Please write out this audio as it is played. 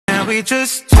we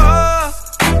just talk?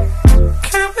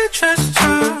 Can we just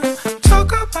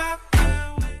talk about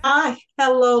Hi,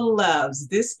 hello, loves.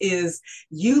 This is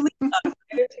Yuli of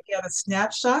Better Together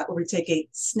Snapshot, where we take a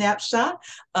snapshot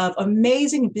of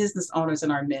amazing business owners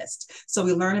in our midst. So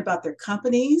we learn about their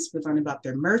companies, we learn about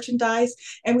their merchandise,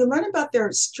 and we learn about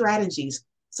their strategies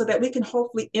so that we can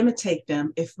hopefully imitate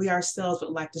them if we ourselves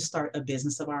would like to start a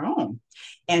business of our own.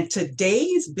 And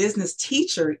today's business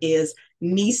teacher is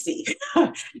Neici.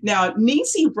 Now,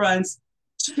 Neici runs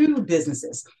two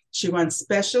businesses. She runs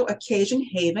Special Occasion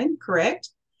Haven, correct?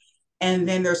 And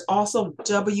then there's also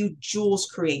𝑊𝒍𝒆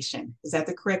Creation. Is that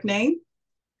the correct name?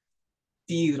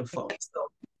 Beautiful. So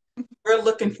we're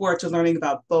looking forward to learning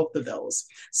about both of those.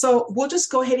 So we'll just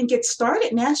go ahead and get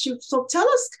started and ask you. So tell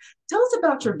us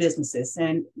about your businesses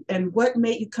and what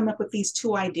made you come up with these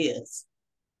two ideas.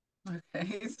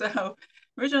 Okay, so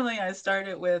originally I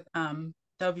started with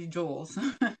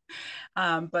𝑊𝒍𝒆,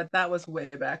 but that was way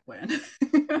back when,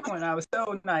 when I was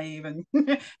so naive. And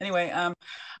anyway,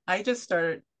 I just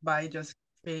started by just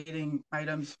creating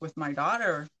items with my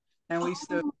daughter, and we used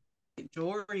to make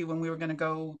jewelry when we were going to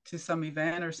go to some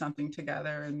event or something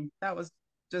together, and that was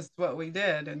just what we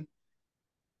did, and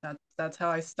that's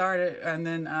how I started. And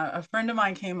then a friend of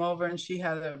mine came over, and she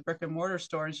had a brick and mortar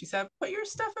store, and she said, "Put your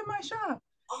stuff in my shop."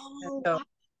 Oh, So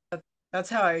that's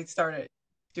how I started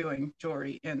doing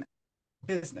jewelry in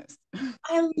business.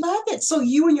 I love it. So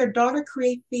you and your daughter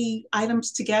create the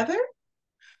items together?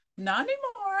 Not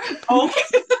anymore. Okay.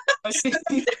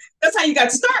 That's how you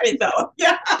got started, though.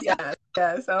 Yeah.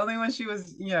 Yes. Only when she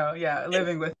was,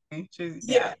 living with me.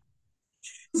 Yeah.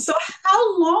 So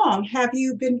how long have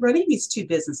you been running these two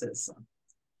businesses?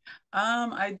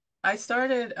 I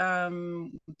started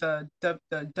the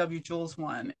𝑊𝒍𝒆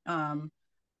one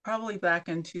probably back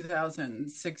in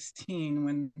 2016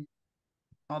 when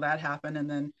all that happened, and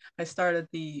then I started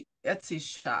the Etsy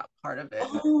shop part of it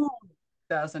in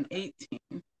 2018.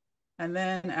 And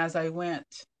then as I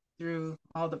went through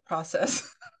all the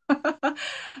process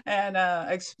and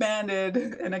expanded,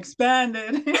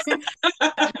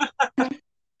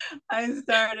 I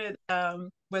started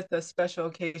with the Special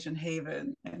Occasion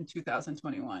Haven in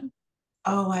 2021.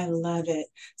 Oh, I love it.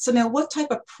 So now what type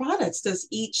of products does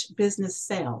each business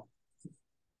sell?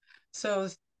 So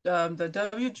the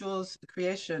𝑊𝒍𝒆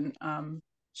Creation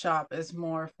shop is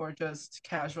more for just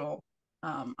casual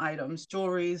items,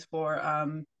 jewelries for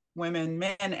women,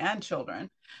 men, and children.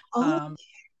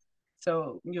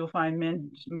 So you'll find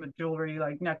men jewelry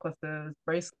like necklaces,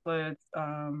 bracelets,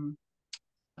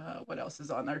 what else is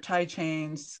on there? Tie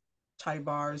chains, tie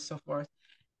bars, so forth.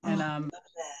 And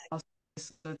also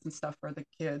bracelets and stuff for the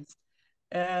kids.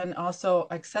 And also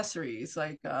accessories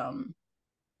like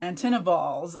antenna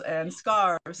balls and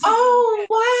scarves. Oh,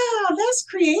 wow, that's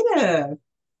creative.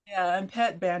 Yeah, and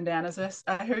pet bandanas.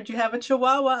 I heard you have a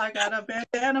Chihuahua. I got a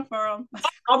bandana for him.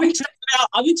 I'll be checking out.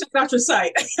 I'll be checking out your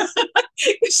site.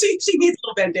 she needs a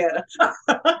little bandana.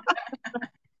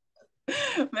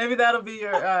 Maybe that'll be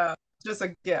your just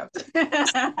a gift.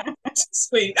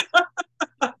 Sweet.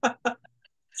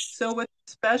 So with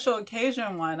the Special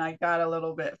Occasion one, I got a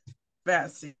little bit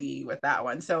fancy with that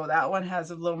one. So that one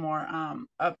has a little more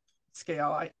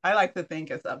upscale. I like to think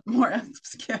it's up more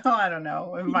upscale. I don't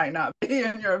know. It might not be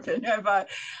in your opinion, but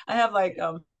I have like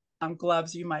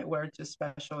gloves you might wear to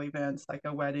special events like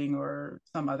a wedding or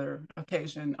some other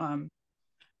occasion.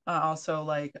 Also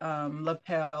like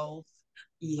lapels.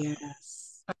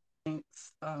 Yes. I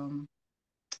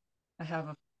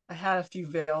had a few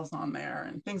veils on there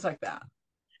and things like that.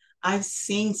 I've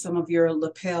seen some of your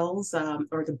lapels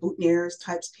or the boutonnieres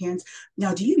types pins.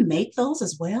 Now, do you make those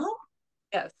as well?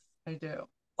 Yes, I do.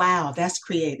 Wow, that's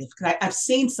creative. I've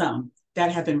seen some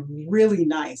that have been really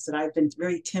nice that I've been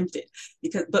very tempted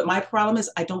but my problem is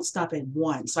I don't stop at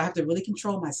one. So I have to really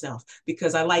control myself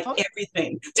because I like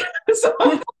everything. So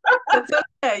it's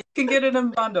okay. You can get it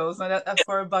in bundles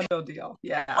for a bundle deal.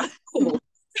 Yeah. Cool.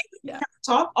 Yeah.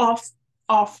 Talk off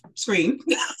screen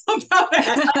about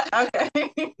that. Okay.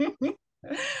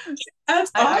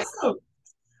 That's awesome.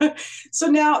 So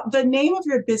now the name of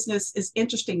your business is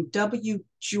interesting,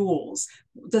 𝑊𝒍𝒆.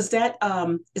 Does that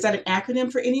is that an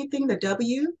acronym for anything? The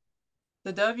W?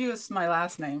 The W is my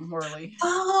last name, Worley.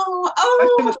 Oh,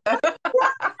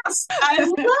 yes. I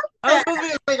love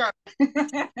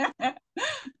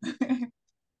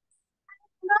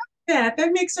that.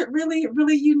 That makes it really,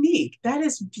 really unique. That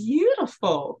is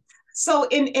beautiful. So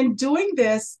in doing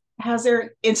this,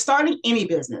 in starting any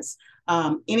business,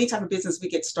 any type of business we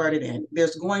get started in,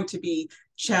 there's going to be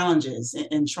challenges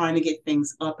in trying to get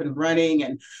things up and running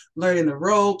and learning the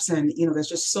ropes. And, there's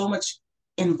just so much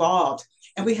involved.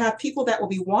 And we have people that will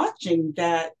be watching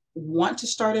that want to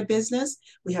start a business.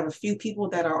 We have a few people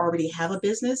that already have a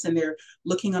business and they're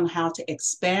looking on how to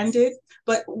expand it.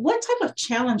 But what type of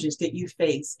challenges did you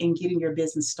face in getting your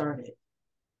business started?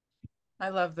 I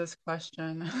love this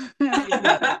question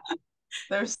because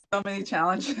there's so many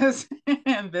challenges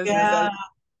in business. Yeah.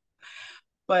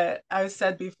 But I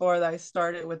said before that I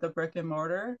started with a brick and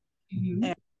mortar,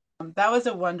 Mhm. and that was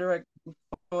a wonderful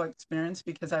experience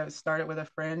because I started with a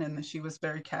friend and she was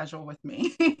very casual with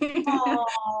me.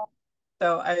 Oh,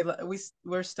 So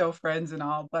we're still friends and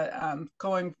all, but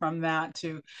going from that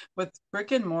to with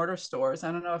brick and mortar stores,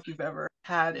 I don't know if you've ever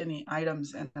had any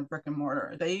items in a brick and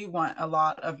mortar. They want a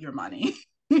lot of your money.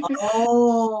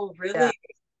 oh, Yeah. really?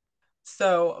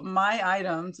 So my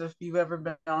items, if you've ever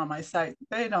been on my site,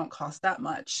 they don't cost that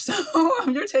much. So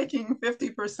you're taking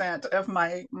 50% of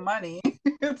my money.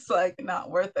 It's like not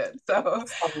worth it. So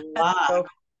That's a lot. so,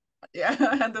 yeah,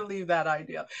 I had to leave that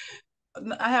idea.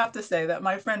 I have to say that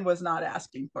my friend was not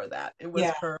asking for that. It was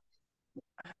Yeah, her,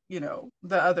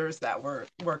 the others that were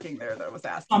working there that was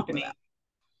asking for that.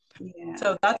 company. Yeah.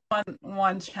 So that's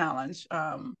one challenge.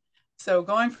 So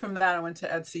going from that, I went to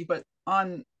Etsy, but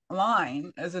online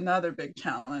is another big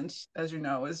challenge, as you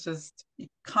know, is just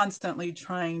constantly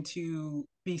trying to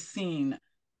be seen,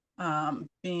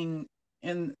 being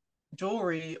in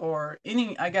jewelry or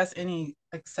I guess any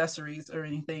accessories or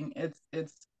anything.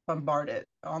 It's bombarded.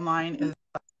 Online is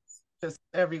just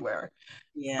everywhere.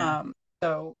 Yeah. Um,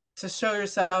 so to show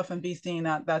yourself and be seen,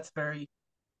 that's very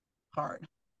hard for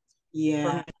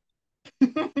Yeah.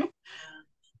 me.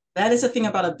 That is the thing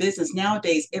about a business.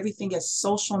 Nowadays, everything is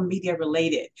social media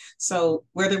related. So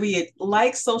whether we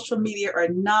like social media or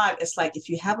not, it's like if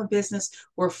you have a business,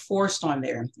 we're forced on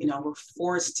there. We're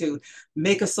forced to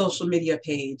make a social media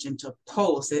page and to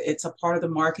post. It's a part of the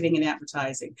marketing and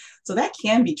advertising. So that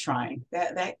can be trying.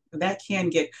 That can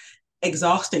get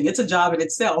exhausting. It's a job in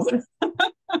itself.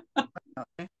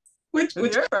 Which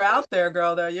You're out there,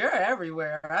 girl, though. You're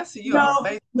everywhere. I see you on no,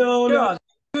 Facebook. no, You're no, on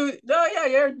no, yeah,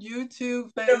 you're YouTube,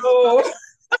 Facebook, no.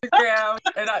 Instagram,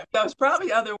 and there's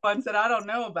probably other ones that I don't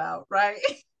know about, right?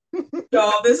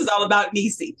 No, this is all about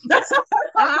Neici.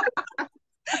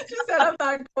 She said I'm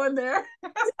not going there.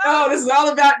 No, this is all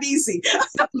about Neici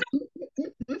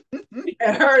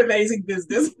and her amazing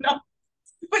business. No.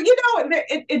 But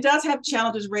it does have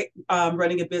challenges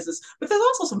running a business, but there's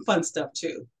also some fun stuff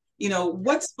too.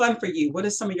 What's fun for you? What are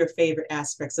some of your favorite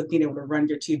aspects of being able to run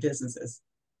your two businesses?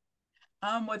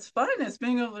 What's fun is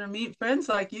being able to meet friends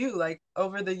like you, like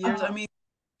over the years. I Uh, mean,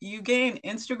 you gain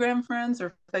Instagram friends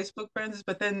or Facebook friends,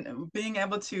 but then being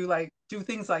able to like do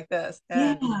things like this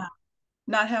and yeah,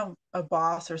 not have a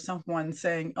boss or someone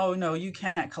saying, "Oh no, you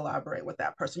can't collaborate with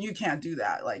that person. You can't do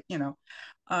that." Like,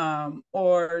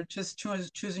 or just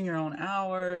choosing your own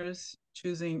hours,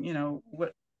 choosing,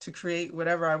 what to create,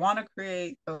 whatever I want to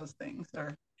create. Those things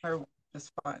are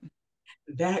just fun.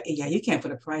 yeah, you can't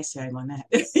put a price tag on that.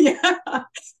 Yeah.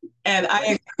 And I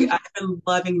Exactly. agree. I've been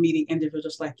loving meeting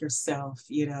individuals like yourself.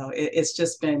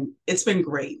 It's been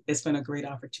great. It's been a great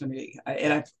opportunity,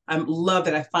 and I love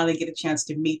that I finally get a chance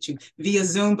to meet you via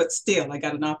Zoom. But still, I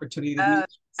got an opportunity to meet Uh, you.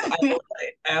 So I love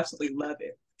it. I absolutely love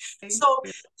it. thank So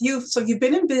you. you've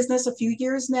been in business a few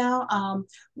years now.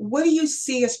 What do you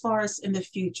see as far as in the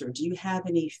future? Do you have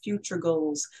any future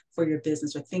goals for your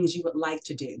business or things you would like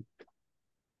to do?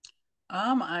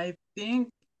 I think,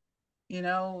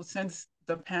 since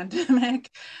the pandemic,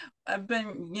 I've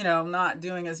been, not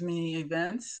doing as many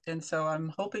events. And so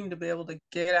I'm hoping to be able to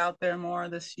get out there more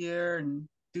this year and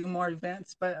do more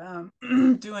events, but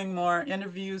doing more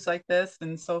interviews like this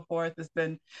and so forth has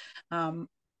been um,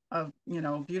 a,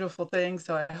 beautiful thing.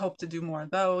 So I hope to do more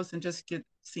of those and just get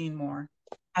seen more.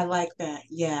 I like that.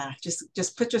 Yeah,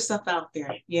 just put yourself out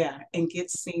there. Yeah, and get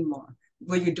seen more.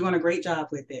 Well, you're doing a great job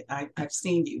with it. I've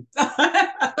seen you.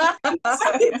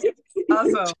 You're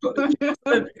Awesome. doing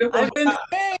a beautiful I've been job.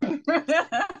 saying.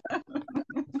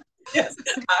 Yes,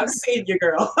 I've seen you,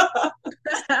 girl.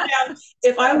 Yeah.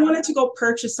 If I wanted to go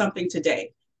purchase something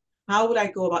today, how would I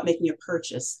go about making a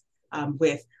purchase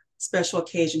with Special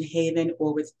Occasion Haven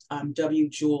or with W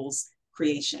Jewels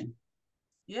Creation?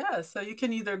 Yeah, so you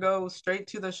can either go straight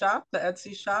to the shop, the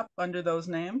Etsy shop under those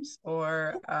names,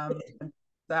 or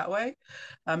that way.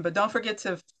 But don't forget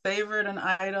to favorite an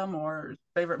item or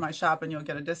favorite my shop and you'll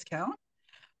get a discount.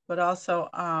 But also,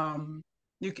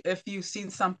 if you've seen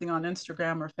something on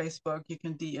Instagram or Facebook, you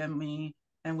can DM me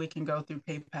and we can go through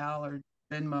PayPal or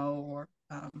Venmo or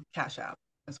Cash App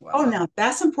as Oh, well. now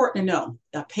that's important to know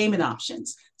the payment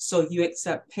options. So you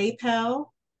accept PayPal,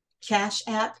 Cash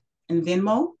App, and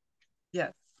Venmo?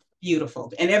 Yes.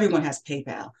 Beautiful. And everyone has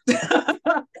PayPal.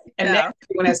 And now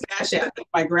everyone has Cash App, like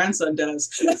my grandson does.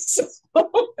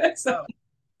 So,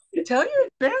 tell your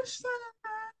grandson,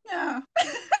 yeah.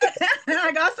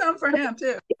 I got some for him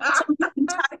too.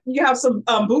 you have some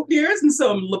boutonnieres and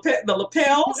some the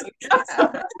lapels.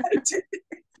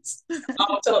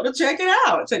 I'll tell them to check it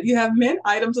out. So you have men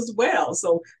items as well.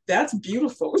 So that's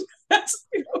beautiful. That's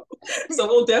beautiful. So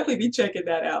we'll definitely be checking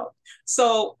that out.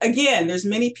 So again, there's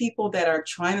many people that are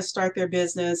trying to start their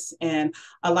business, and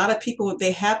a lot of people,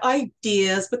 they have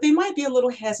ideas, but they might be a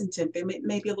little hesitant. They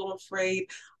may be a little afraid.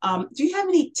 Do you have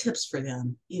any tips for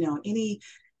them? You know, any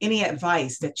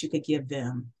advice that you could give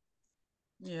them?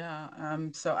 Yeah,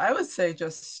 so I would say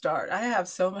just start. I have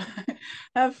so many,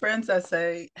 I have friends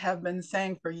that have been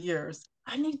saying for years,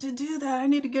 I need to do that. I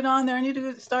need to get on there. I need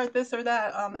to start this or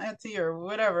that on Etsy or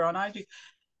whatever on IG,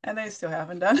 and they still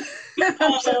haven't done it.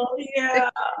 Oh, yeah.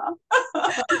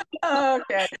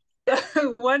 Okay.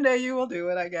 One day you will do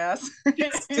it, I guess.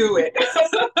 Just do it.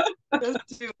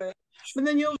 Just do it. But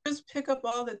then you'll just pick up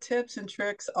all the tips and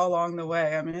tricks along the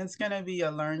way. I mean, it's going to be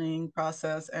a learning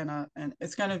process, and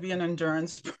it's going to be an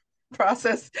endurance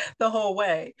process the whole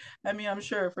way. I mean, I'm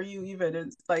sure for you even,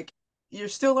 it's like you're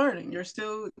still learning. You're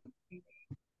still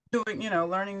doing,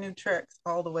 learning new tricks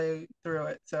all the way through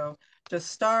it. So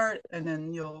just start, and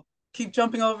then you'll keep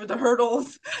jumping over the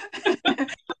hurdles.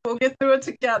 We'll get through it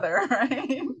together,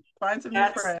 right? Find some new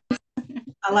friends.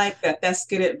 I like that. That's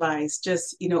good advice.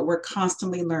 Just, we're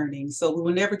constantly learning. So we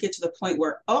will never get to the point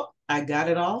where, oh, I got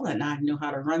it all and I know how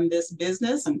to run this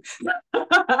business and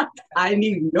I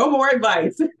need no more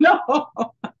advice. No.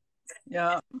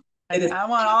 Yeah. I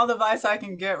want all the advice I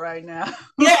can get right now.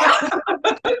 Yeah.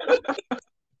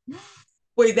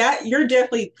 Well, that you're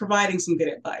definitely providing some good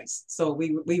advice. So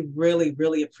we really,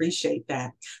 really appreciate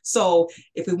that. So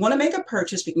if we want to make a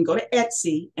purchase, we can go to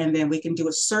Etsy and then we can do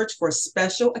a search for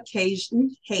special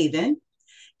occasion haven.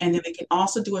 And then we can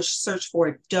also do a search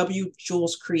for W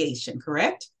Jules creation,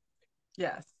 correct?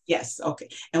 Yes. Yes. Okay.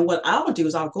 And what I'll do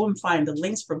is I'll go and find the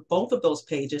links for both of those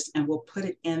pages and we'll put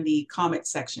it in the comment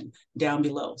section down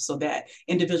below so that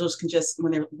individuals can just,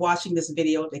 when they're watching this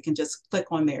video, they can just click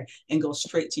on there and go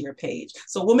straight to your page.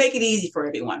 So we'll make it easy for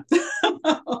everyone.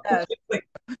 Yes.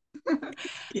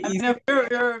 I mean,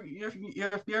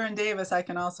 if you're in Davis, I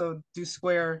can also do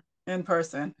Square in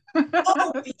person.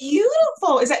 Oh,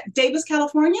 beautiful. Is that Davis,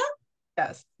 California?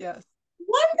 Yes. Yes.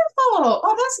 Wonderful.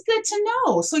 Oh, that's good to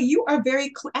know. So you are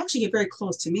actually you're very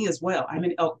close to me as well. I'm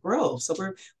in Elk Grove, so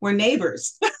we're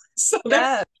neighbors. So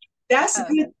that's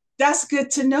good. That's good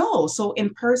to know. So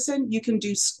in person, you can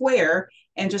do Square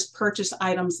and just purchase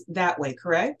items that way,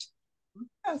 correct?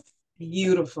 Yes.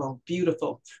 Beautiful,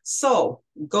 beautiful. So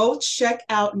go check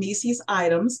out Neici's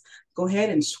items. Go ahead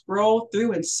and scroll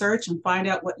through and search and find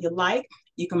out what you like.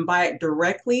 You can buy it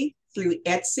directly through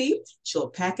Etsy. She'll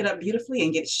pack it up beautifully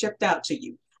and get shipped out to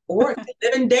you. Or if you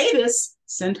live in Davis,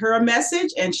 send her a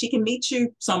message and she can meet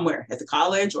you somewhere at the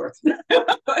college or you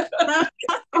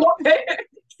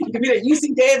can meet at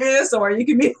UC Davis or you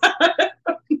can meet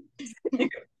you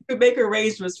can make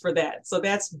arrangements for that. So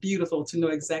that's beautiful to know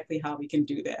exactly how we can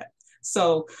do that.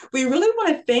 So we really want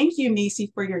to thank you,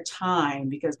 Neici, for your time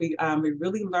because we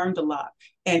really learned a lot.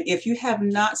 And if you have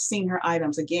not seen her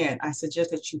items, again, I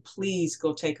suggest that you please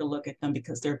go take a look at them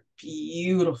because they're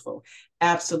beautiful,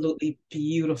 absolutely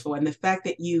beautiful. And the fact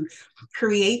that you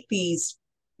create these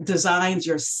designs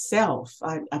yourself,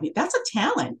 I mean, that's a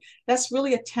talent. That's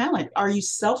really a talent. Are you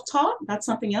self-taught? That's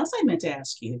something else I meant to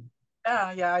ask you.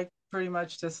 Yeah, I pretty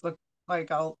much just look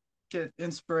like I'll get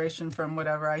inspiration from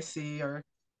whatever I see or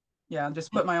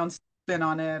just put my own spin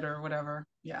on it or whatever.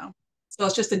 Yeah. So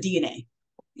it's just a DNA.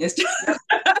 It's just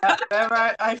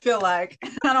whatever I feel like.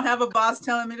 I don't have a boss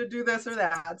telling me to do this or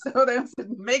that. So they said,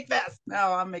 make this.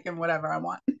 No, I'm making whatever I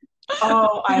want.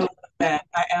 Oh, I love that.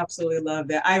 I absolutely love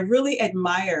that. I really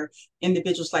admire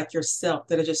individuals like yourself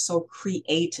that are just so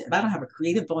creative. I don't have a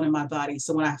creative bone in my body.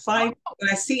 So when I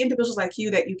see individuals like you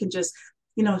that you can just,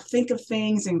 think of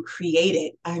things and create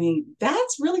it, I mean,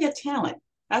 that's really a talent.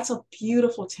 That's a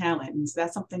beautiful talent. And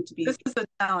that's something to be. This is a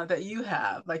talent that you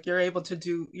have. Like you're able to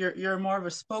do, you're more of a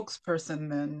spokesperson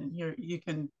than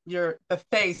you're the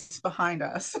face behind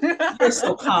us. You're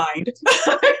so kind.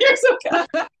 You're so kind.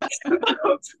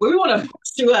 We want to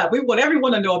boost you up. We want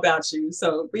everyone to know about you.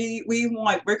 So we're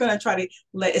going to try to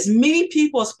let as many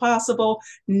people as possible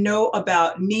know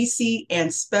about Neici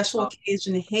and Special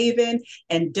Occasion Haven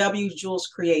and W Jules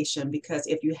Creation, because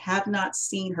if you have not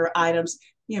seen her items,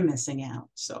 you're missing out.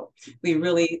 So we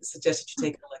really suggest that you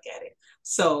take a look at it.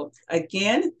 So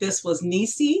again, this was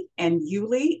Neici and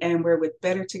Yuli, and we're with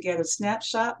Better Together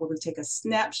Snapshot, where we take a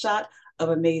snapshot of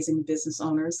amazing business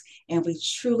owners. And we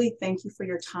truly thank you for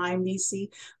your time, Neici.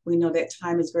 We know that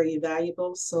time is very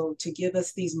valuable. So to give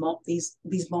us these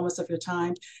moments of your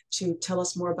time to tell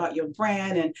us more about your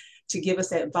brand and to give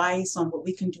us advice on what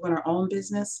we can do in our own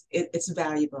business, it's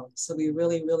valuable. So we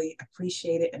really, really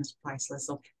appreciate it, and it's priceless.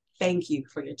 So thank you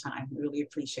for your time. We really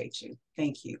appreciate you.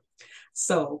 Thank you.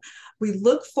 So we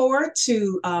look forward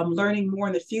to learning more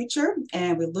in the future,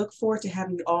 and we look forward to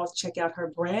having you all check out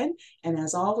her brand. And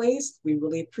as always, we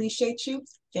really appreciate you.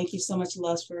 Thank you so much,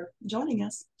 Loves, for joining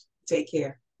us. Take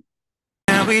care.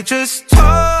 Can we just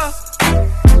talk?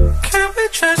 Can we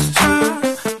just talk?